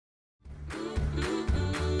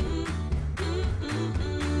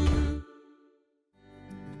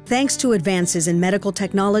Thanks to advances in medical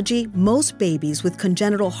technology, most babies with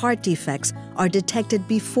congenital heart defects are detected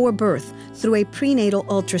before birth through a prenatal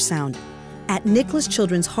ultrasound. At Nicklaus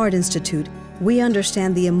Children's Heart Institute, we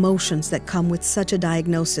understand the emotions that come with such a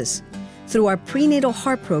diagnosis. Through our Prenatal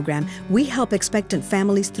Heart Program, we help expectant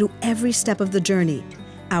families through every step of the journey.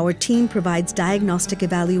 Our team provides diagnostic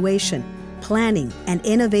evaluation, planning, and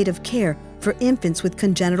innovative care for infants with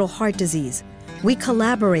congenital heart disease. We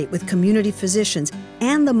collaborate with community physicians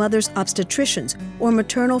and the mother's obstetricians or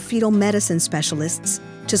maternal fetal medicine specialists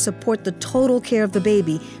to support the total care of the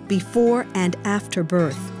baby before and after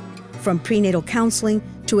birth. From prenatal counseling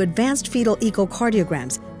to advanced fetal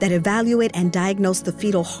echocardiograms that evaluate and diagnose the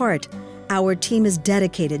fetal heart, our team is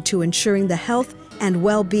dedicated to ensuring the health and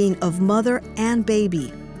well-being of mother and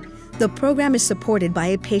baby. The program is supported by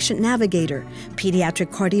a patient navigator,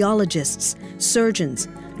 pediatric cardiologists, surgeons,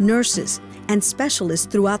 nurses, and specialists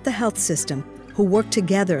throughout the health system who work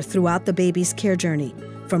together throughout the baby's care journey,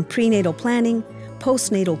 from prenatal planning,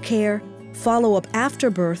 postnatal care, follow-up after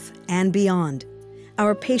birth, and beyond.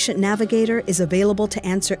 Our patient navigator is available to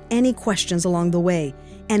answer any questions along the way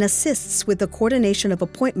and assists with the coordination of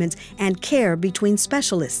appointments and care between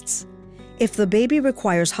specialists. If the baby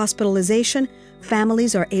requires hospitalization,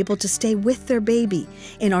 families are able to stay with their baby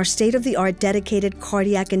in our state-of-the-art dedicated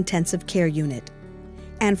cardiac intensive care unit.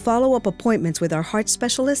 And follow-up appointments with our heart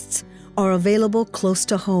specialists are available close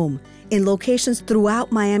to home in locations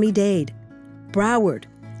throughout Miami-Dade, Broward,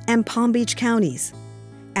 and Palm Beach counties.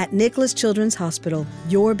 At Nicklaus Children's Hospital,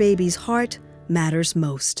 your baby's heart matters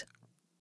most.